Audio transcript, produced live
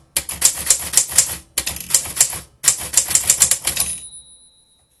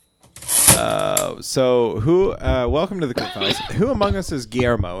So who? Welcome to the Clip Files. Who among us is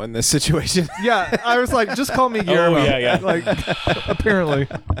Guillermo in this situation? Yeah, I was like, just call me Guillermo. Oh, yeah. Like, apparently.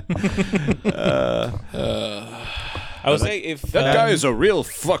 I would say if That guy is a real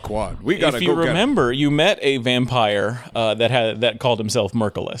fuckwad. We gotta if you go get him. remember, you met a vampire that called himself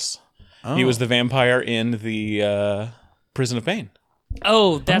Merciless. He was the vampire in the Prison of Pain.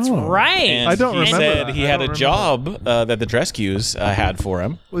 Oh, that's right. And I don't he remember said that. he I had don't a remember job that the Drescues had for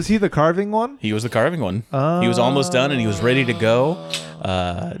him. Was he the carving one? He was the carving one. He was almost done, and he was ready to go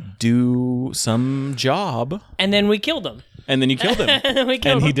do some job. And then we killed him. And then you killed him.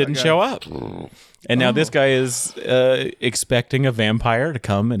 And he didn't show up. And now this guy is expecting a vampire to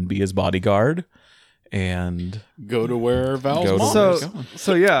come and be his bodyguard and Go to where Val's Go to mom where- is.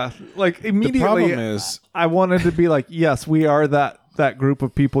 So yeah, like immediately, The problem is, I wanted to be like, yes, we are that group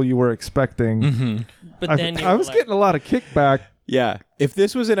of people you were expecting. But then I was getting a lot of kickback. yeah, if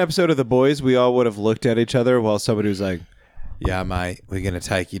this was an episode of The Boys, we all would have looked at each other while somebody was like, "Yeah, mate, we're gonna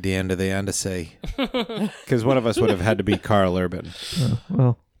take you down to the undersea," because one of us would have had to be Carl Urban.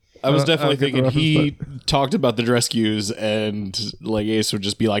 Well, I was definitely get the thinking he reference, talked about the Rescues, and like Ace would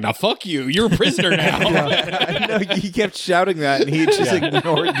just be like, "Now fuck you, you're a prisoner now." I know he kept shouting that, and he just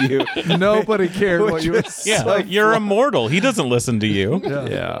ignored you. nobody cared what Which you were was yeah, so you're immortal. He doesn't listen to you.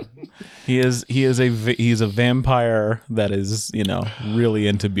 Yeah. He's a vampire that is, really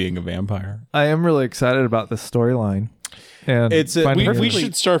into being a vampire. I am really excited about this storyline. And It's a- finding We a-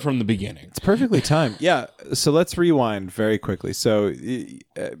 should start from the beginning. It's perfectly timed. Yeah. So let's rewind very quickly. So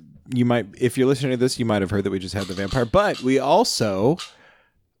you might, if you're listening to this, you might have heard that we just had the vampire, but we also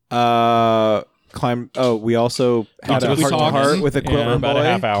we also had a Talked heart to about heart it. with a For Quillen about boy, a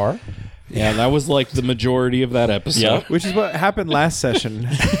half hour. Yeah, that was like the majority of that episode. Yeah. which is what happened last session.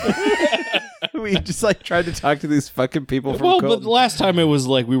 We just tried to talk to these fucking people from Well, Quillen. but last time it was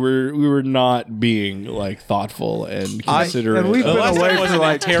like we were not being like thoughtful and considerate. and we've The been last away time was for an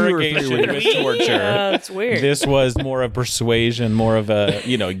like 2 or 3 interrogation weeks. with torture. Yeah, that's weird. This was more of persuasion, more of a,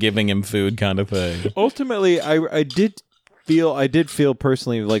 giving him food kind of thing. Ultimately, I did feel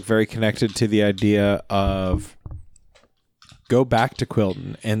personally like very connected to the idea of go back to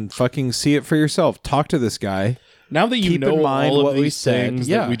Quilton and fucking see it for yourself. Talk to this guy. Now that you Keep in know mind all what of we these said. things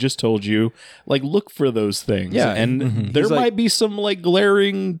Yeah. that we just told you, like look for those things. Yeah. And there He's like- might be some like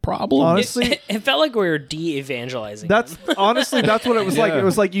glaring problems. Honestly, It felt like we were de-evangelizing. that's honestly that's what it was like. It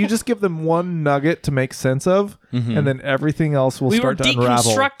was like you just give them one nugget to make sense of, and then everything else will we were start to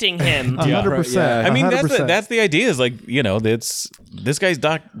unravel. deconstructing him. 100%. Yeah. I mean, 100%. that's the idea. Is like, this guy's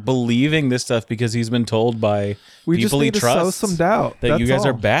not believing this stuff because he's been told by We just people he need to sow trusts some doubt. that you That's guys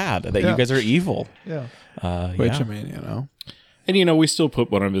are all. bad, that Yeah. you guys are evil. Yeah. Which Yeah. I mean, And we still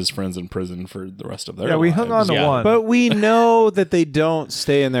put one of his friends in prison for the rest of their Yeah, we hung on lives. to Yeah. one. but we know that they don't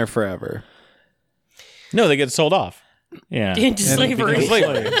stay in there forever. No, they get sold off. Yeah. Into slavery. Become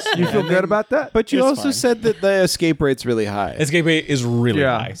slaves. you feel good about that? But you It's also fine. said that the escape rate's really high. Escape rate is really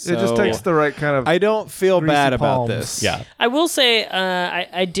Yeah. high. It just takes the right kind of. I don't feel Greasy bad about palms. this. Yeah. I will say,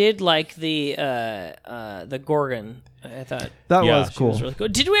 I did like the Gorgon. I thought that Yeah, was she cool. it was really cool.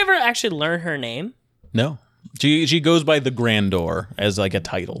 Did we ever actually learn her name? No. She goes by the Grandor as like a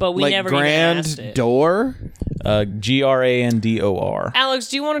title. But we Like never even asked Grand it. Door. Grandor. Alex,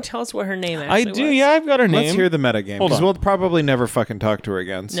 do you want to tell us what her name I actually do. was? Yeah, I've got her name. Let's hear the metagame Hold because on. we'll probably never fucking talk to her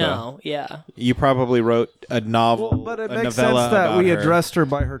again. So. No, yeah. You probably wrote a novel, But it a makes sense novella that about we her. addressed her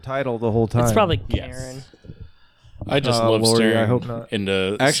by her title the whole time. It's probably Yes. Karen. I just Oh, love Lordy, staring I hope not.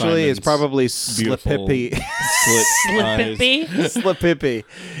 into Actually, it's Simon's probably beautiful Slippy. slit eyes. Slippy. Slippy.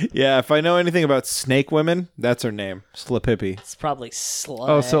 Yeah, if I know anything about snake women, that's her name. Slippy. It's probably Slut.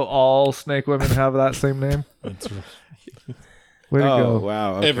 Oh, so all snake women have that same name? Way to Oh, go.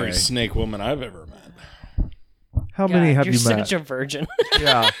 wow. Okay. Every snake woman I've ever met. How God, many have you're you met? such a virgin.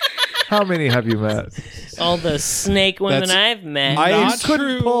 Yeah. How many have you met? All the snake women That's- I've met. I Not couldn't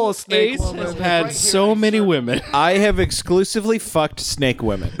true. pull a snake Ace woman. has had so many women. I have exclusively fucked snake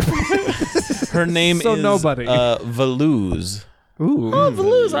women. Her name So is nobody. Valouz. Ooh. Oh,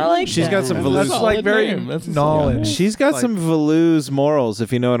 Velouz, I like She's that. got some That's Velouz. Solid like very name. That's a knowledge. She's got Like- some Velouz morals,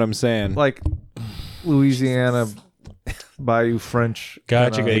 if you know what I'm saying. Like Louisiana Bayou French.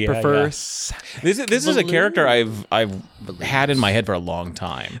 Gotcha. kinda- Yeah, prefers. This is a character I've had in my head for a long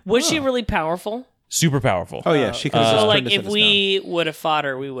time. Was she really powerful? Super powerful. Oh yeah, she could have So, just like, turned us if into we would have fought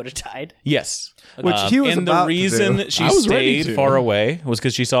her, we would have died. Yes. Which he was and the about to reason do. she I was ready stayed to. far away was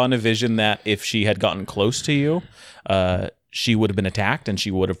because she saw in a vision that if she had gotten close to you, she would have been attacked and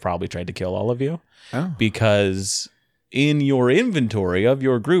she would have probably tried to kill all of you. Oh. Because in your inventory of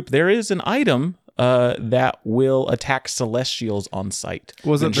your group, there is an item that will attack celestials on sight.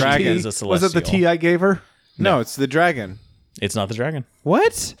 Was it And the she dragon? is a Was it the celestial. tea I gave her? No, it's the dragon. It's not the dragon.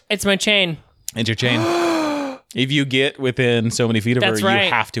 What? It's my chain. It's your chain. If you get within so many feet of That's her, right.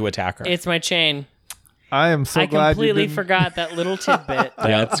 you have to attack her. It's my chain. I am so I glad you completely didn't. forgot that little tidbit.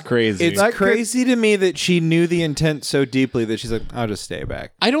 That's crazy. It's crazy to me that she knew the intent so deeply that she's like, I'll just stay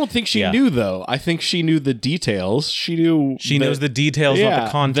back. I don't think she Yeah. knew though. I think she knew the details. She knew she knows the details, not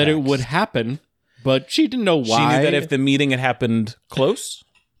the context. that it would happen, but she didn't know why. She knew that if the meeting had happened close,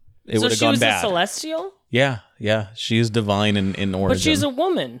 it So would have she gone was bad. a celestial? Yeah. She is divine in origin. But she's a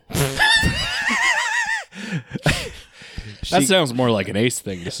woman. that sounds more like an Ace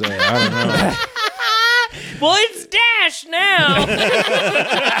thing to say. I don't know. Well, it's Dash now.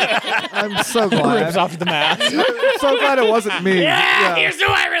 I'm so glad. rips off the mask. I'm so glad it wasn't me. Yeah, here's who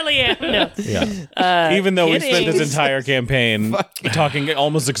I really am. No. Yeah. Even though we spent kidding. this entire campaign talking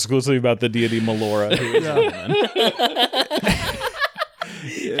almost exclusively about the deity Melora, who is a woman.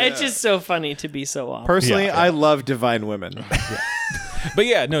 It's just so funny to be so off. Personally, Yeah. I love divine women. But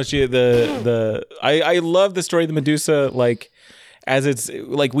yeah, no, I love the story of the Medusa, like, as it's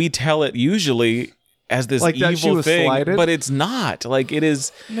like we tell it usually as this Like that she evil was thing, slighted? but it's not. Like it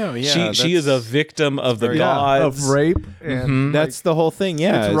is. No, yeah, she is a victim of the very- gods. Of rape and That's the whole thing.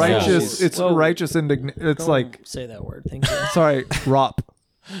 Yeah, it's righteous. yeah. It's Whoa. righteous indignation. It's Don't like say that word. Thank you. sorry, rop.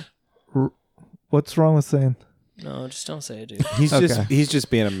 What's wrong with saying? No, just don't say it, dude. He's just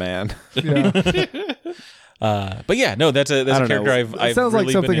being a man. Yeah, But yeah, no, that's a don't know. character it I've sounds really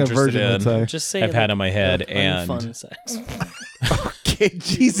like something been a interested virgin would in. say. Just say I've it had like in my head, like and fun sex. Okay,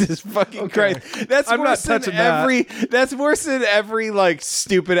 Jesus fucking Christ. That's I'm not worse than touching that. That's worse than every like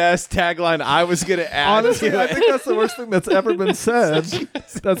stupid ass tagline I was gonna add. Honestly, to I it. think that's the worst thing that's ever been said.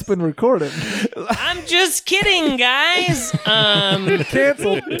 That's been recorded. I'm just kidding, guys.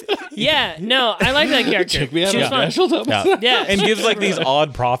 Canceled. Yeah, no, I like that character. Check me out She was on fun. National Top. Yeah. Yeah, And gives like these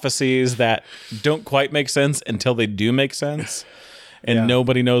odd prophecies that don't quite make sense until they do make sense, and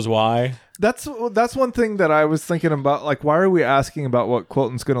nobody knows why. That's one thing that I was thinking about. Like, why are we asking about what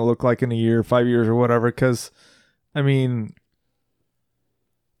Quilton's going to look like in a year, 5 years, or whatever? Because, I mean,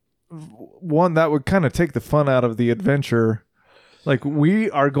 one, that would kind of take the fun out of the adventure. Like, we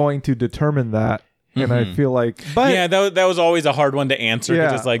are going to determine that, and I feel like, But Yeah, that was always a hard one to answer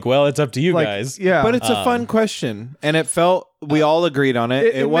because Yeah. it's like, well, it's up to you like, guys. yeah, but it's a fun question, and it felt we all agreed on it.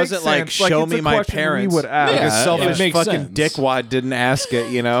 It makes wasn't like sense. Like, show it's me a my question we parents. would ask. Like a Yeah, selfish it makes fucking sense. dickwad didn't ask it.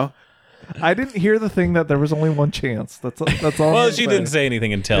 You know. I didn't hear the thing that there was only one chance. That's all. Well, I'm she saying. didn't say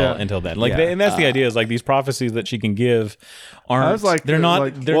anything until then. Like, Yeah. and that's the idea is like these prophecies that she can give aren't. I was like, they're not.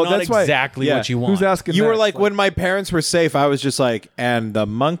 like, they're well, not that's why- exactly yeah. what you want. Who's asking? You were next? like, when my parents were safe, I was just like, and the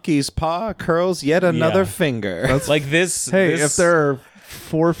monkey's paw curls yet another Yeah. finger. Like this. hey, this, if there are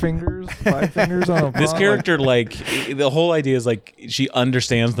 4 fingers, 5 fingers on a this paw, character, like the whole idea is like she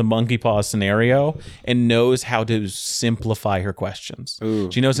understands the monkey paw scenario and knows how to simplify her questions. Ooh,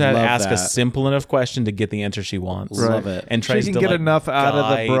 she knows how to love ask a that. simple enough question to get the answer she wants. Right. Love it. And tries can to get like, enough out of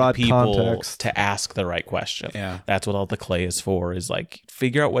the guide broad people context. to ask the right question. Yeah. That's what all the clay is for, is like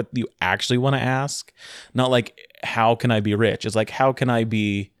figure out what you actually want to ask. Not like how can I be rich? It's like how can I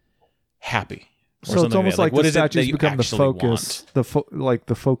be happy? Or So something it's almost that. like what the is it that statues you become the actually focus, want?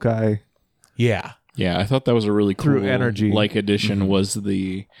 the foci. Yeah. Yeah, I thought that was a really cool Through energy. like addition was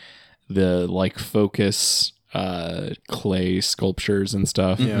the like focus clay sculptures and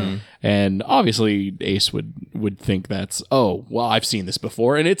stuff. Yeah. And obviously Ace would think that's, oh, well, I've seen this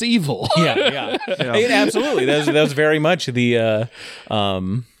before and it's evil. Yeah. It, absolutely. That was very much the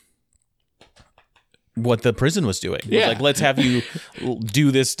what the prison was doing. It was Yeah. like, let's have you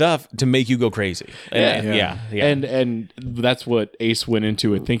do this stuff to make you go crazy. And, yeah. And that's what Ace went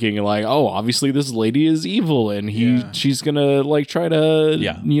into it thinking, like, oh, obviously this lady is evil and she's gonna like try to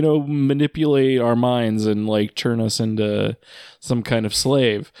manipulate our minds and like turn us into some kind of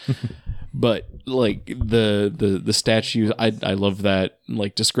slave. But like the statues, I love that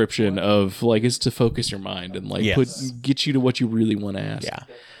like description of like is to focus your mind and like get you to what you really want to ask. Yeah.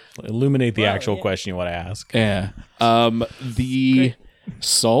 Illuminate the actual question you want to ask. Yeah. The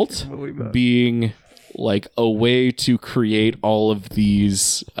salt being like a way to create all of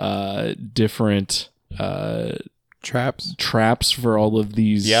these different traps for all of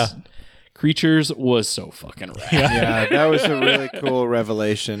these creatures was so fucking rad. Yeah, that was a really cool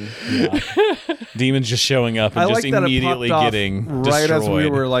revelation. Demons just showing up and I just like that immediately it popped off getting right destroyed. as we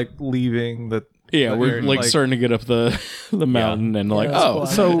were like leaving the. Yeah, the we're area, like starting to get up the mountain and like, oh,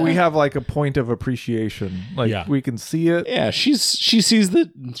 So we have like a point of appreciation. Like we can see it. yeah, she sees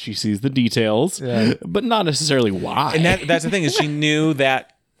the details, Yeah. but not necessarily why. And that's the thing is she knew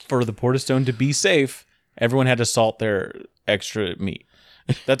that for the Portastone to be safe, everyone had to salt their extra meat.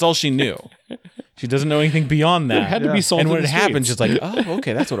 That's all she knew. She doesn't know anything beyond that. There had to be salt. And when in it the happened, streets. she's like, oh,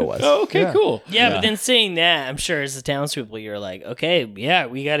 okay, that's what it was. Oh, okay, cool. Yeah, but then seeing that, I'm sure as the townspeople, you're like, okay, yeah,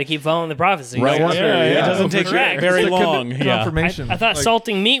 we got to keep following the prophecy. Right. Yeah, It doesn't take Correct. very It's the long. confirmation. I thought Like,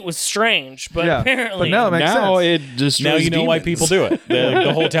 salting meat was strange, but Yeah, apparently... but now it makes Now sense. it destroys Now you know why demons. people do it.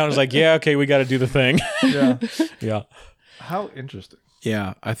 The whole town is like, yeah, okay, we got to do the thing. Yeah. Yeah. How interesting.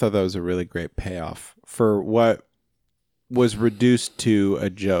 Yeah, I thought that was a really great payoff for what was reduced to a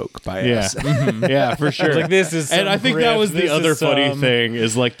joke by Yeah. us. Yeah, for sure. Like, this is and some I think that grift. was the This other is funny some- thing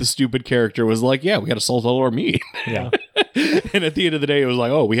is like the stupid character was like, yeah, we got to salt all our meat. Yeah. And at the end of the day, it was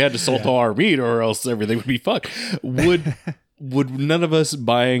like, oh, we had to salt all our meat or else everything would be fucked. Would none of us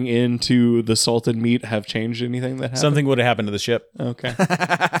buying into the salted meat have changed anything that happened? Something would have happened to the ship. Okay.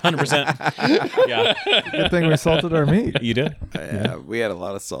 100%. Yeah. Good thing we salted our meat. You did? Yeah, we had a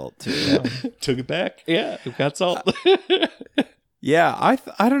lot of salt too. Took it back. Yeah, we got salt. Yeah,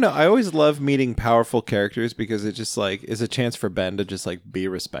 I don't know. I always love meeting powerful characters because it just like is a chance for Ben to just like be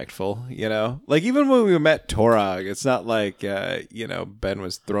respectful, you know? Like even when we met Torag, it's not like Ben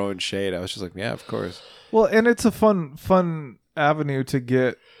was throwing shade. I was just like, yeah, of course. Well, and it's a fun avenue to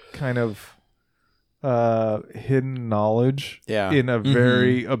get kind of hidden knowledge Yeah. in a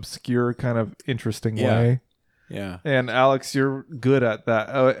very obscure kind of interesting Yeah. way. Yeah. And Alex, you're good at that,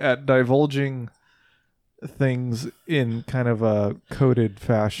 at divulging things in kind of a coded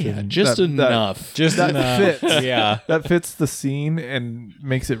fashion. Yeah, just that, enough. Just That enough. fits. Yeah. That fits the scene and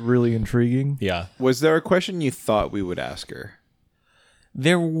makes it really intriguing. Yeah. Was there a question you thought we would ask her?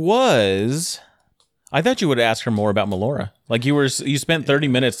 There was. I thought you would ask her more about Melora. Like you spent 30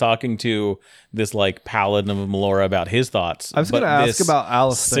 minutes talking to this like paladin of Melora about his thoughts. I was going to ask about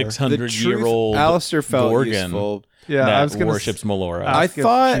Alistair. 600-year-old Alistair felt Gorgon useful. Yeah, that I was going to worships Melora I ask if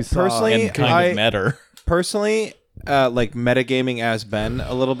thought she saw- personally, and kind of met her. personally, like metagaming as Ben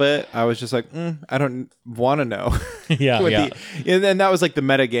a little bit, I was just like, I don't want to know. Yeah, With yeah. And then that was like the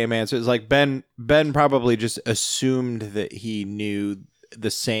metagame answer. It's like Ben probably just assumed that he knew the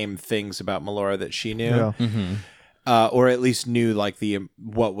same things about Melora that she knew. Yeah. Or at least knew like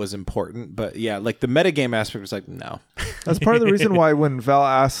what was important. But yeah, like the metagame aspect was like, no. That's part of the reason why when Val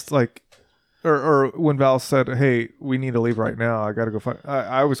asked, like, or when Val said, "Hey, we need to leave right now. I got to go find,"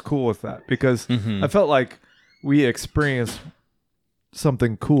 I was cool with that because I felt like we experienced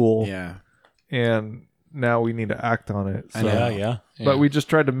something cool, Yeah. and now we need to act on it. So. Yeah. But we just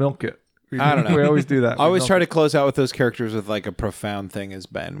tried to milk it. I don't know. We always do that. I always try to close out with those characters with like a profound thing as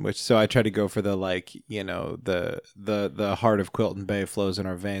Ben, so I try to go for the like, the heart of Quilton Bay flows in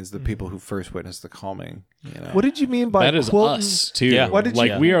our veins, the people who first witnessed the calming. What did you mean by That is Quilton? us too. Yeah. What did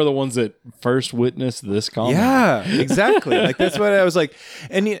like you- we are the ones that first witnessed this comment. Yeah, exactly. Like that's what I was like,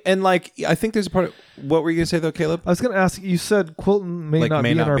 and like I think there's a part. What were you gonna say though, Caleb? I was going to ask. You said Quilton may Like, not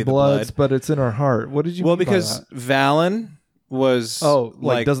may be not in our be the bloods, blood. but it's in our heart. What did you? Well, mean by because that? Valen was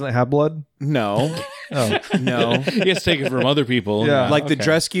like doesn't it have blood? no, Oh, no. He has to take it from other people. Yeah. Like the okay.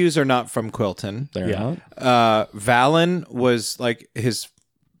 Drescues are not from Quilton. They're Yeah. not. Valen was like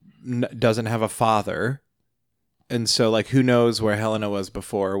doesn't have a father, and so like who knows where Helena was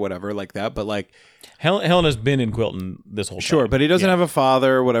before or whatever like that. But like Helena's been in Quilton this whole time. sure, but he doesn't Yeah. have a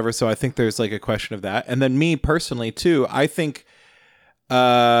father or whatever. So I think there's like a question of that. And then me personally too, I think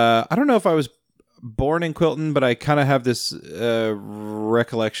I don't know if I was born in Quilton, but I kind of have this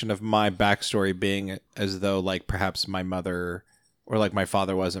recollection of my backstory being as though like perhaps my mother or like my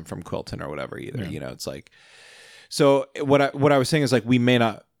father wasn't from Quilton or whatever either. You know, it's like so what I was saying is like we may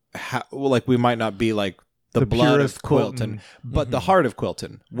not like we might not be like the blood of purest Quilton, but the heart of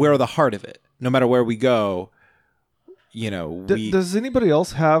Quilton. We're the heart of it. No matter where we go, Does anybody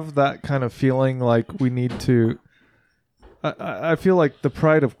else have that kind of feeling like we need to? I feel like the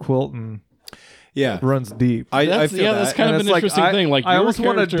pride of Quilton yeah. runs deep. I That's, feel yeah, that. that's kind And of an it's like, interesting thing. Like I your almost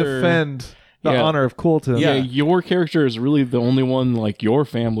want to character- defend the Yeah. honor of Quilton. Yeah, Yeah. your character is really the only one. Like your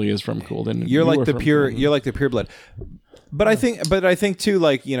family is from Quilton. You're like the from pure. Quilton. You're like the pure blood. But I think too,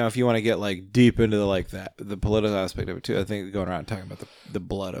 like if you want to get like deep into the political aspect of it too, I think going around talking about the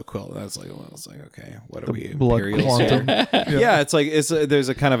blood of Quilton, that's like, well, it's like okay, what are we blood imperials quantum. here? Yeah, it's like there's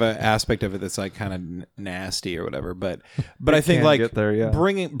a kind of an aspect of it that's like kind of nasty or whatever. But I think can like get there, yeah.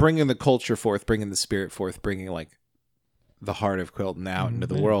 bringing the culture forth, bringing the spirit forth, bringing like the heart of Quilton out into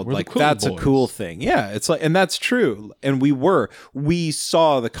the world, we're the like Quilton that's a boys. cool thing. Yeah, it's like, and that's true. And we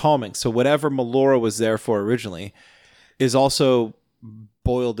saw the calming. So whatever Melora was there for originally is also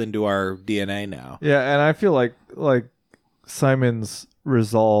boiled into our DNA now. Yeah, and I feel like Simon's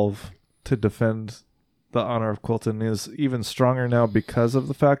resolve to defend the honor of Quilton is even stronger now because of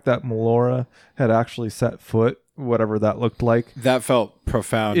the fact that Melora had actually set foot, whatever that looked like. That felt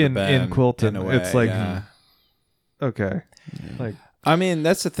profound in to Ben, Quilton. in a way, It's like, yeah. okay. Like, I mean,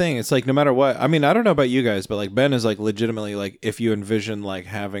 that's the thing. It's like no matter what. I mean, I don't know about you guys, but like Ben is like legitimately like if you envision like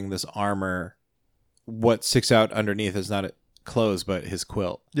having this armor, what sticks out underneath is not clothes, but his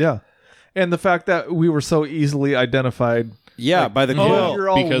quilt. yeah. And the fact that we were so easily identified. Yeah, like, by the oh, quilt. you're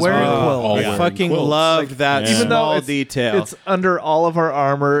all Because wearing we're all quilts. I wearing fucking quilts. loved that Yeah. Even though small it's, detail. it's under all of our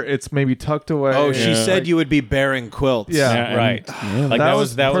armor, it's maybe tucked away. Oh, she Yeah. said you would be bearing quilts. Yeah. Yeah, right. Yeah, Like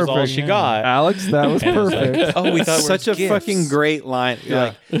that that was all perfect. she got. Alex, that was And it's like, perfect. oh, we thought Such a fucking great line.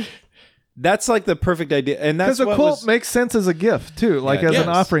 Yeah. Like, that's like the perfect idea, and that's Because the what quilt was, makes sense as a gift too. Like Yeah, as it an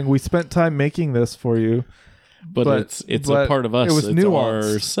does. offering, we spent time making this for you. but it's but a part of us. it was it's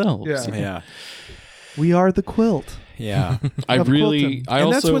nuanced. ourselves. Yeah. yeah, We are the quilt. yeah. I Of really, Quilton. I And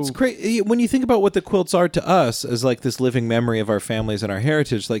also, that's what's great when you think about what the quilts are to us as like this living memory of our families and our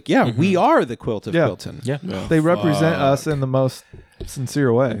heritage. Like, yeah, we are the quilt of Yeah. Quilton. Yeah. They represent us in the most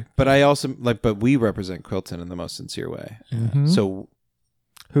sincere way. But I also like, but we represent Quilton in the most sincere way. Mm-hmm. So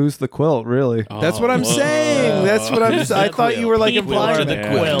Who's the quilt, really? that's what I'm saying. That's what I'm. I thought you were like People implying are the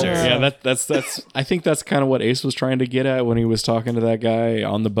that. quilt. Yeah, that's. I think that's kind of what Ace was trying to get at when he was talking to that guy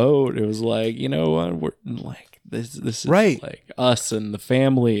on the boat. It was like, you know what, we're like this is Right. like us and the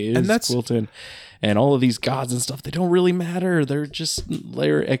family is And that's- Quilton, and all of these gods and stuff. They don't really matter. They're just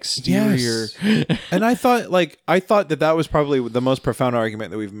their exterior. Yes. And I thought that was probably the most profound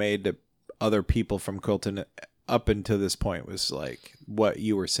argument that we've made to other people from Quilton up until this point was like what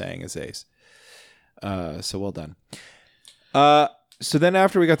you were saying as Ace. So well done. So then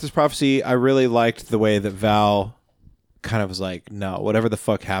after we got this prophecy, I really liked the way that Val kind of was like, no, whatever the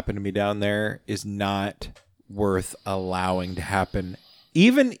fuck happened to me down there is not worth allowing to happen.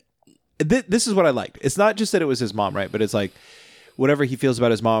 Even this is what I liked. It's not just that it was his mom, right? But it's like whatever he feels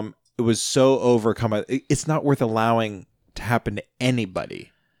about his mom, it was so overcome. It's not worth allowing to happen to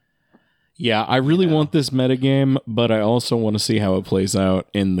anybody. Yeah, I really want this metagame, but I also want to see how it plays out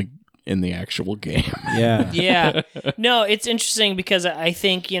in the actual game. Yeah. Yeah. No, it's interesting because I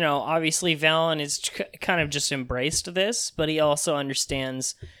think, obviously Valen is kind of just embraced this, but he also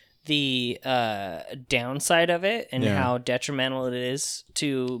understands the downside of it and Yeah. how detrimental it is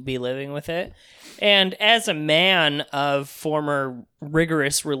to be living with it. And as a man of former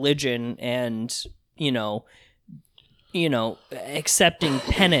rigorous religion and, accepting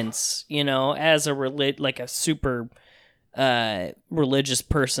penance, as a like a super religious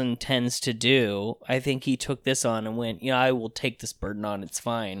person tends to do, I think he took this on and went, I will take this burden on. It's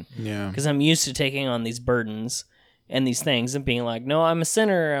fine. Yeah. Because I'm used to taking on these burdens and these things and being like, no, I'm a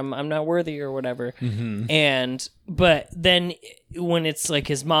sinner. I'm not worthy or whatever. Mm-hmm. But then when it's like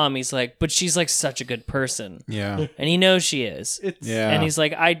his mom, he's like, but she's like such a good person. Yeah. And he knows she is. Yeah. And he's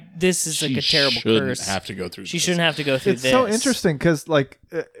like, this is like a terrible curse. Have to go through. She shouldn't have to go through It's this. so interesting because, like,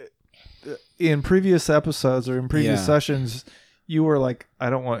 in previous episodes or in previous Yeah. sessions, you were like, "I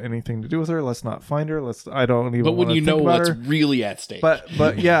don't want anything to do with her. Let's not find her. I don't even." But when wanna you think know about what's her." really at stake,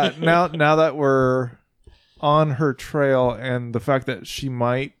 But yeah, now that we're on her trail and the fact that she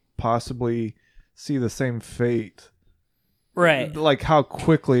might possibly see the same fate, Right. like how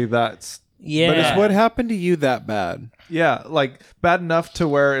quickly that's. Yeah. But is what happened to you that bad? Yeah, like bad enough to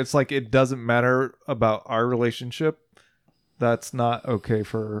where it's like it doesn't matter about our relationship. That's not okay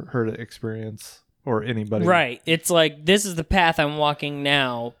for her to experience or anybody. Right. It's like, this is the path I'm walking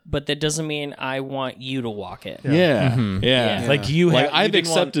now, but that doesn't mean I want you to walk it. yeah. Yeah. Like you Like have, I've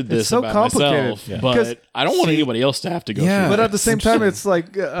accepted this It's so about complicated. myself, Yeah. but Because- I don't want anybody else to have to go Yeah. through. But at the It's same time, interesting.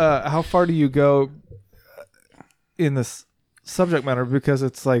 it's like, how far do you go in this subject matter? Because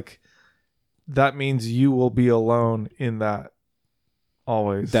it's like, that means you will be alone in that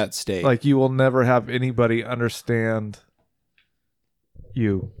always. That state. Like, you will never have anybody understand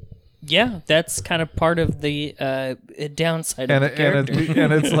you. Yeah, that's kind of part of the downside And of the character.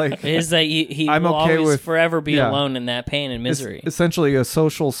 and it's like, is that he I'm will okay always with- forever be yeah. alone in that pain and it's misery. essentially a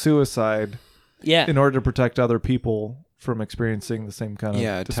social suicide Yeah. in order to protect other people from experiencing the same kind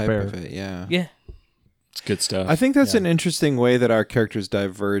of despair. type of it. Yeah. Yeah. It's good stuff. I think that's an interesting way that our characters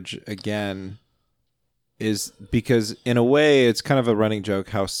diverge again, is because in a way it's kind of a running joke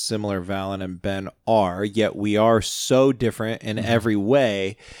how similar Valen and Ben are, yet we are so different in every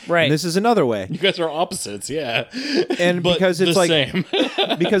way. Right. And this is another way. You guys are opposites, yeah. And But because it's the like same.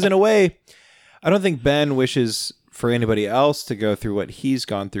 because in a way, I don't think Ben wishes for anybody else to go through what he's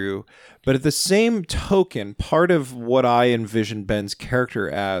gone through. But at the same token, part of what I envision Ben's character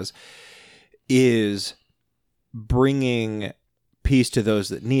as is bringing peace to those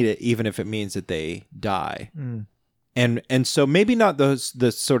that need it, even if it means that they die. And so maybe not the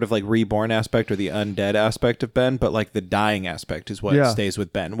sort of like reborn aspect or the undead aspect of Ben, but like the dying aspect is what stays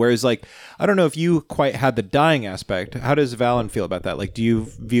with Ben. Whereas like, I don't know if you quite had the dying aspect. How does Valen feel about that? Like, do you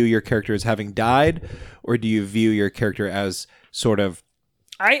view your character as having died, or do you view your character as sort of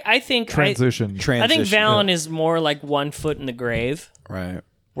I think transition? I think Valen is more like 1 foot in the grave. Right.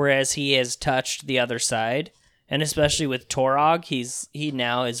 Whereas he has touched the other side. And especially with Torog, he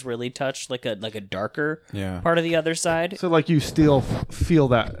now is really touched like a darker part of the other side. So like you still feel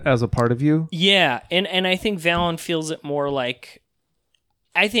that as a part of you? Yeah, and I think Valen feels it more like,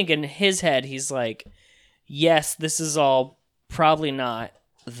 I think in his head he's like, yes, this is all probably not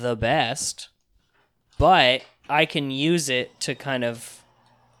the best, but I can use it to kind of,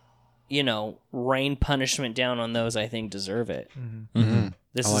 rain punishment down on those I think deserve it.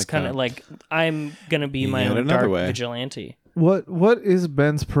 This is kind of like, I'm going to be my own dark vigilante. What is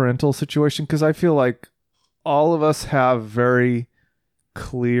Ben's parental situation? Because I feel like all of us have very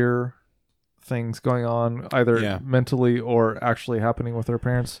clear things going on, either mentally or actually happening with our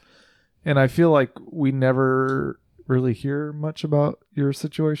parents. And I feel like we never really hear much about your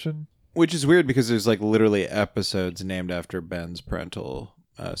situation. Which is weird because there's like literally episodes named after Ben's parental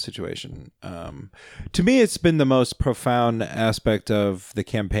situation. To me, it's been the most profound aspect of the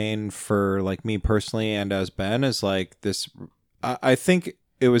campaign for like me personally and as Ben is like this. I think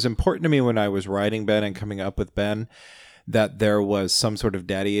it was important to me when I was writing Ben and coming up with Ben that there was some sort of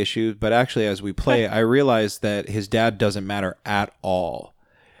daddy issue. But actually, as we play, I realized that his dad doesn't matter at all.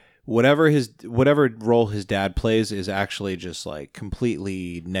 Whatever role his dad plays is actually just like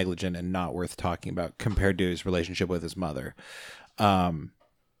completely negligent and not worth talking about compared to his relationship with his mother.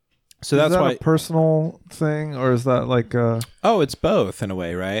 So that's why a personal thing, or is that like it's both in a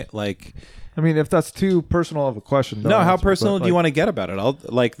way, right? Like, I mean, if that's too personal of a question, no. How personal do you want to get about it?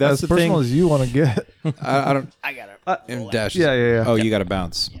 That's as personal as you want to get. I don't. I got it. Dash. Yeah. Oh, you got to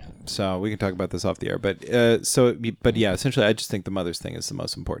bounce. Yeah. So we can talk about this off the air, but essentially, I just think the mother's thing is the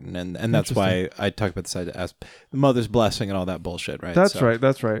most important, and that's why I talk about the side as the mother's blessing and all that bullshit, right? That's right.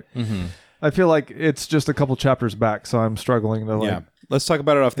 Mm-hmm. I feel like it's just a couple chapters back, so I'm struggling to like. Yeah. Let's talk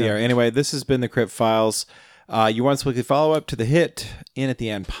about it off the air. Anyway, this has been the Crypt Files. Your once weekly follow-up to the hit In at the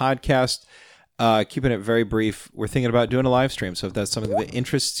End podcast. Keeping it very brief, we're thinking about doing a live stream. So if that's something that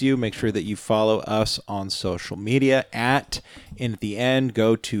interests you, make sure that you follow us on social media at In at the End.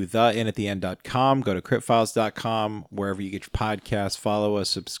 Go to theinattheend.com. Go to cryptfiles.com, wherever you get your podcasts. Follow us,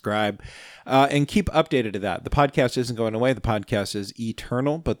 subscribe, and keep updated to that. The podcast isn't going away. The podcast is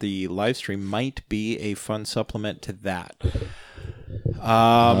eternal, but the live stream might be a fun supplement to that.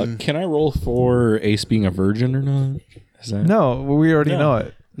 Can I roll for Ace being a virgin or not? No, we already know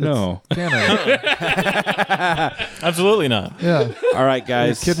it. No. Absolutely not. Yeah. All right,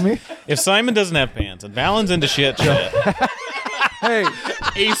 guys. Are you kidding me? If Simon doesn't have pants and Valen's into shit, Hey,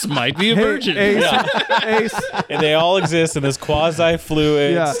 Ace might be a virgin. Ace. and they all exist in this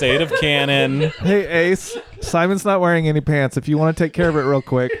quasi-fluid state of canon. Hey, Ace. Simon's not wearing any pants. If you want to take care of it real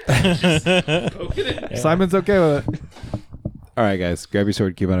quick. Simon's okay with it. All right, guys. Grab your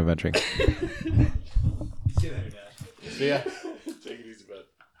sword. Keep on adventuring. See ya.